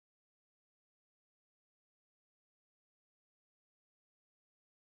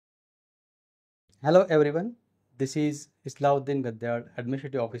Hello everyone, this is Islauddin Gaddar,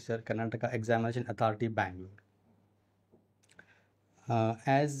 Administrative Officer, Karnataka Examination Authority, Bangalore.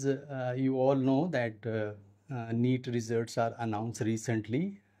 As you all know that NEET results are announced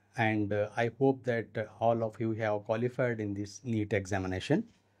recently, and I hope that all of you have qualified in this NEET examination.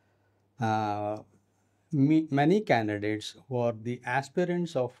 Many candidates who are the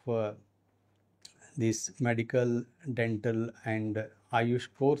aspirants of these medical, dental and Ayush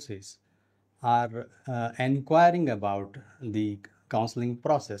courses are inquiring about the counseling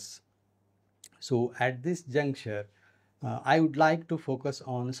process. So at this juncture, I would like to focus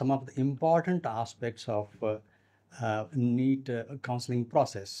on some of the important aspects of NEET counseling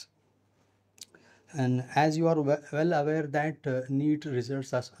process. And as you are well aware that NEET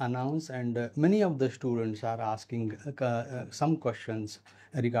results are announced, and many of the students are asking some questions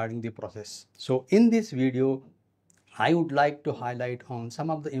regarding the process. So in this video, I would like to highlight on some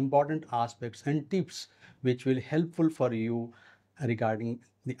of the important aspects and tips which will helpful for you regarding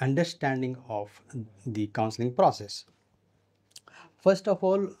the understanding of the counseling process. First of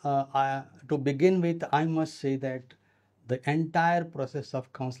all, to begin with, I must say that the entire process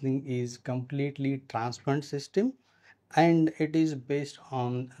of counseling is completely transparent system, and it is based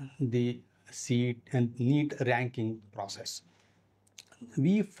on the seat and NEET ranking process.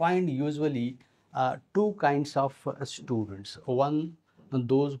 We find usually two kinds of students. One,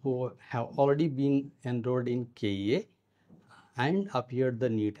 those who have already been enrolled in KA and appeared the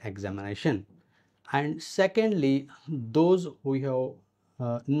NEET examination, and secondly, those who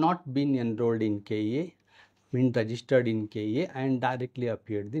have not been enrolled in KA, been registered in KA and directly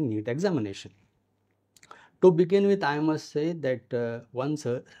appeared the NEET examination. To begin with, I must say that once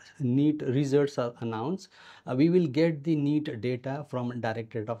NEET results are announced, we will get the NEET data from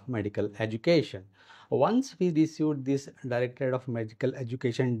Directorate of Medical Education. Once we receive this Directorate of Medical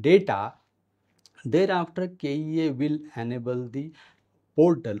Education data, thereafter KEA will enable the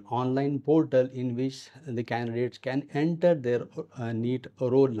portal, online portal, in which the candidates can enter their NEET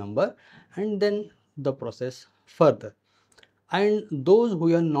roll number, and then the process further. And those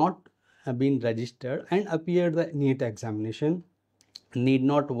who are not been registered and appeared the NEET examination need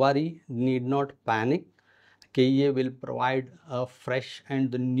not worry, need not panic. KEA will provide a fresh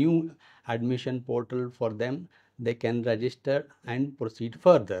and the new admission portal for them. They can register and proceed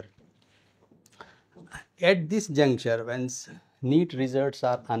further. At this juncture, when NEET results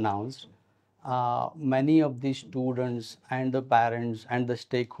are announced, many of the students and the parents and the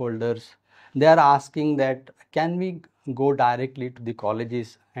stakeholders, they are asking that can we go directly to the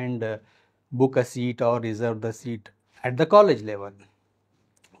colleges and book a seat or reserve the seat at the college level?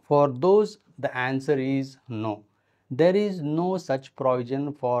 For those, the answer is no. There is no such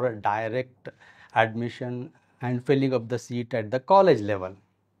provision for direct admission and filling of the seat at the college level.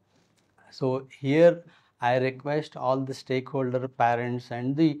 So here I request all the stakeholder, parents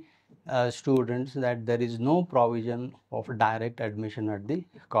and the students that there is no provision of direct admission at the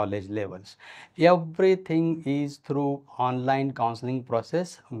college levels. Everything is through online counseling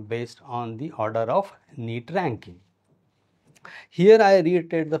process based on the order of NEET ranking. Here I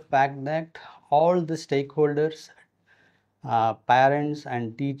reiterate the fact that all the stakeholders, parents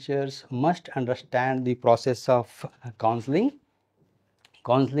and teachers must understand the process of counseling.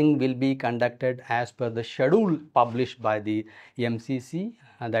 Counseling will be conducted as per the schedule published by the MCC,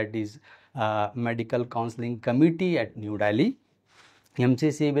 that is Medical Counselling Committee at New Delhi.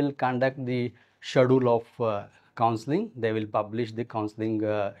 MCC will conduct the schedule of counseling. They will publish the counseling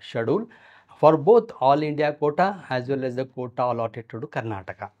schedule for both All India quota as well as the quota allotted to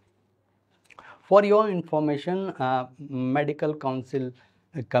Karnataka. For your information, Medical Council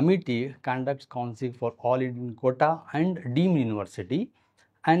Committee conducts counseling for all Indian quota and deemed university.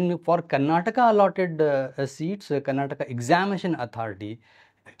 And for Karnataka allotted seats, Karnataka Examination Authority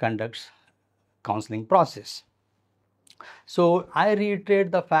conducts counseling process. So I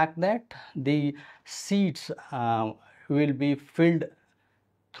reiterate the fact that the seats will be filled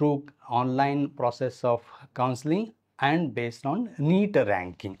through online process of counseling and based on NEET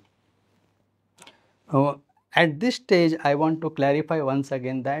ranking. At this stage, I want to clarify once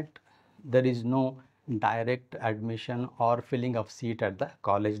again that there is no direct admission or filling of seat at the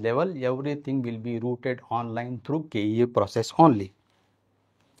college level. Everything will be routed online through KEA process only.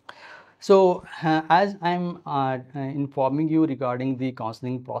 So, as I am informing you regarding the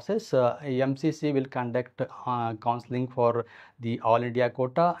counseling process, MCC will conduct counseling for the All India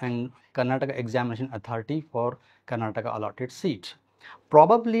quota and Karnataka Examination Authority for Karnataka allotted seats.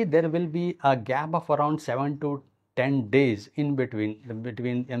 Probably there will be a gap of around 7 to 10 days in between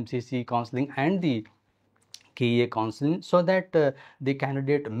MCC counseling and the KA counseling, so that the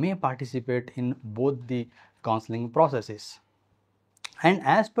candidate may participate in both the counseling processes. And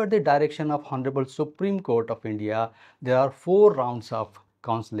as per the direction of Honorable Supreme Court of India, there are 4 rounds of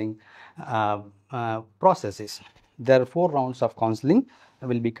counseling processes. There are 4 rounds of counseling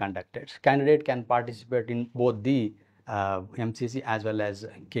will be conducted. Candidate can participate in both the MCC as well as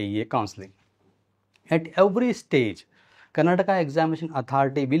KEA counseling. At every stage, Karnataka Examination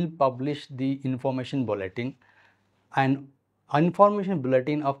Authority will publish the information bulletin, and information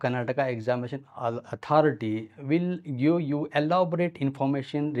bulletin of Karnataka Examination Authority will give you elaborate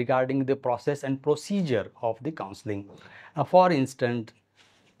information regarding the process and procedure of the counseling. For instance,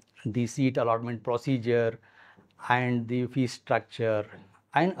 the seat allotment procedure and the fee structure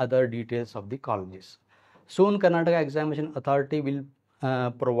and other details of the colleges. Soon Karnataka Examination Authority will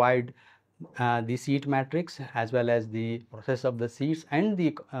provide the seat matrix as well as the process of the seats and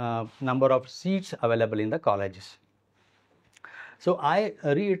the number of seats available in the colleges. So I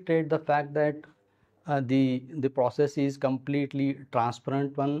reiterate the fact that the process is completely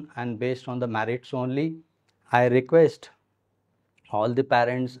transparent one and based on the merits only. I request all the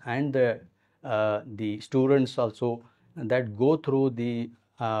parents and the students also that go through the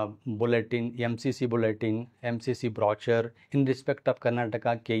bulletin, MCC brochure in respect of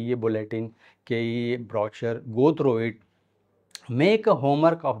Karnataka KE bulletin, KE brochure, go through it, make a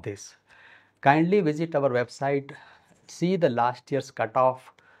homework of this. Kindly visit our website, see the last year's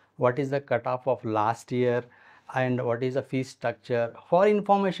cutoff, what is the cutoff of last year and what is the fee structure. For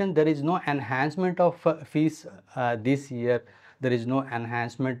information, there is no enhancement of fees this year, there is no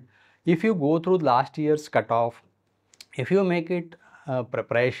enhancement. If you go through last year's cutoff, if you make it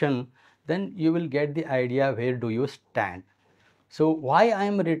preparation, then you will get the idea where do you stand. So why I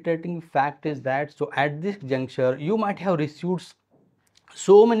am reiterating fact is that, so at this juncture you might have received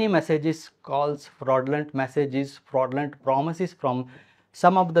so many messages, calls, fraudulent messages, fraudulent promises from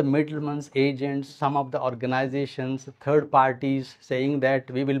some of the middlemen, agents, some of the organizations, third parties, saying that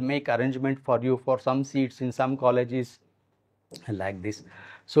we will make arrangement for you for some seats in some colleges like this.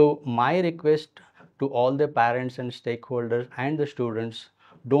 So my request to all the parents and stakeholders and the students,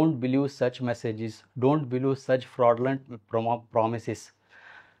 don't believe such messages, don't believe such fraudulent promises.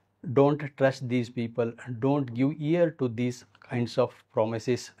 Don't trust these people, don't give ear to these kinds of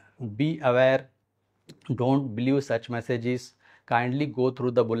promises. Be aware, don't believe such messages. Kindly go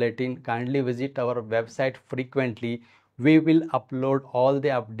through the bulletin, kindly visit our website frequently. We will upload all the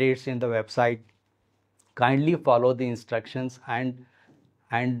updates in the website. Kindly follow the instructions and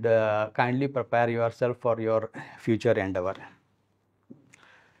kindly prepare yourself for your future endeavor.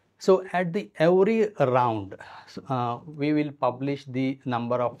 So at the every round, we will publish the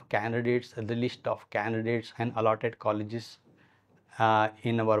number of candidates, the list of candidates and allotted colleges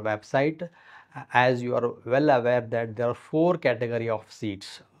in our website. As you are well aware that there are 4 category of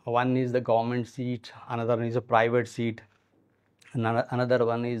seats. One is the government seat, another one is a private seat, another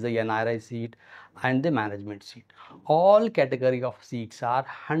one is the NRI seat and the management seat. All category of seats are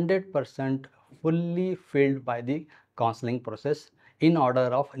 100% fully filled by the counseling process in order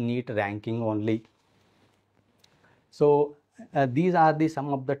of NEET ranking only. So these are the some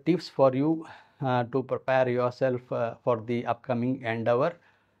of the tips for you to prepare yourself for the upcoming endeavor.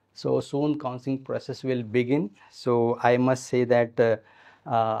 So soon counseling process will begin. So I must say that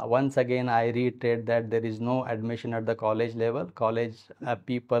once again I reiterate that there is no admission at the college level. College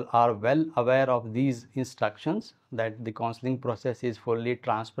people are well aware of these instructions, that the counseling process is fully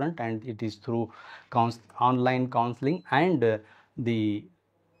transparent and it is through online counseling and the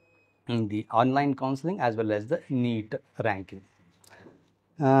online counseling as well as the NEET ranking.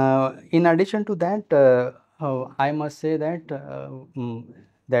 In addition to that, I must say that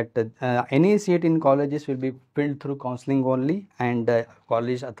any seat in colleges will be filled through counseling only, and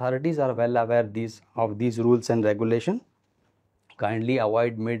college authorities are well aware of these rules and regulation. Kindly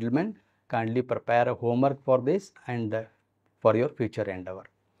avoid middlemen, kindly prepare a homework for this and for your future endeavor.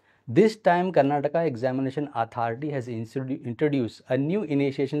 This time Karnataka Examination Authority has introduced a new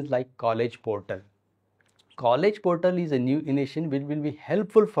initiations like college portal. College portal is a new initiative which will be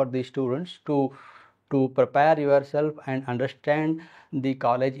helpful for the students to prepare yourself and understand the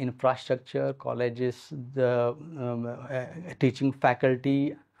college infrastructure, colleges, the teaching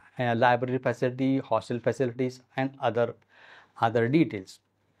faculty, library facility, hostel facilities and other details.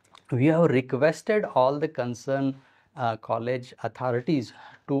 We have requested all the concerned college authorities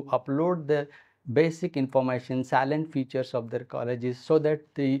to upload the basic information, salient features of their colleges, so that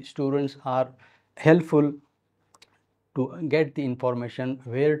the students are helpful to get the information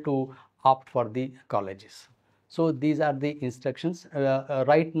where to opt for the colleges. So these are the instructions.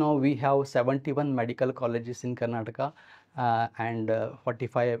 Right now we have 71 medical colleges in Karnataka and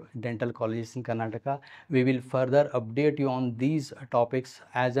 45 dental colleges in Karnataka. We will further update you on these topics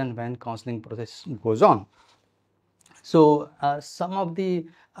as and when counseling process goes on. So some of the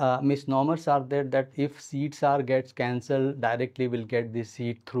misnomers are there, that if seats are gets cancelled, directly will get the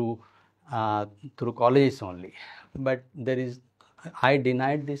seat through colleges only. But there is, I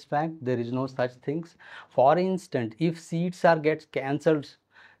denied this fact. There is no such things. For instance, if seats are gets cancelled,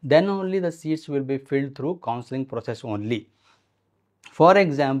 then only the seats will be filled through counseling process only. For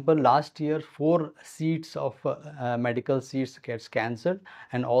example, last year 4 seats of medical seats gets cancelled,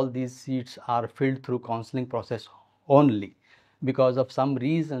 and all these seats are filled through counseling process only. Because of some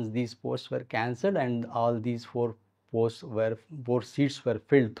reasons, these posts were cancelled, and all these 4 seats were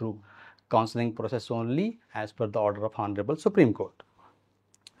filled through counseling process only, as per the order of Honorable Supreme Court.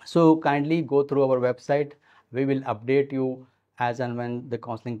 So kindly go through our website. We will update you as and when the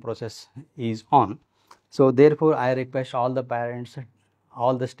counseling process is on. So therefore, I request all the parents,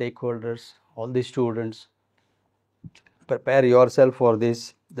 all the stakeholders, all the students, prepare yourself for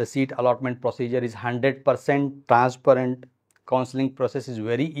this. The seat allotment procedure is 100% transparent. Counseling process is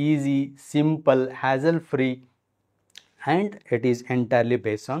very easy, simple, hassle-free, and it is entirely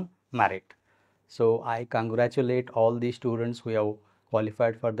based on merit. So I congratulate all the students who have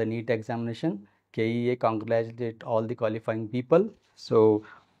qualified for the NEET examination. KEA congratulate all the qualifying people. So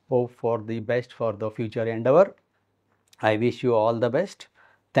hope for the best for the future endeavor. I wish you all the best.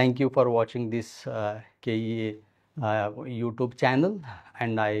 Thank you for watching this KEA YouTube channel,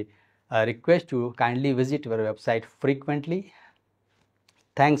 and I request you kindly visit our website frequently.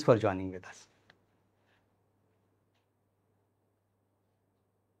 Thanks for joining with us.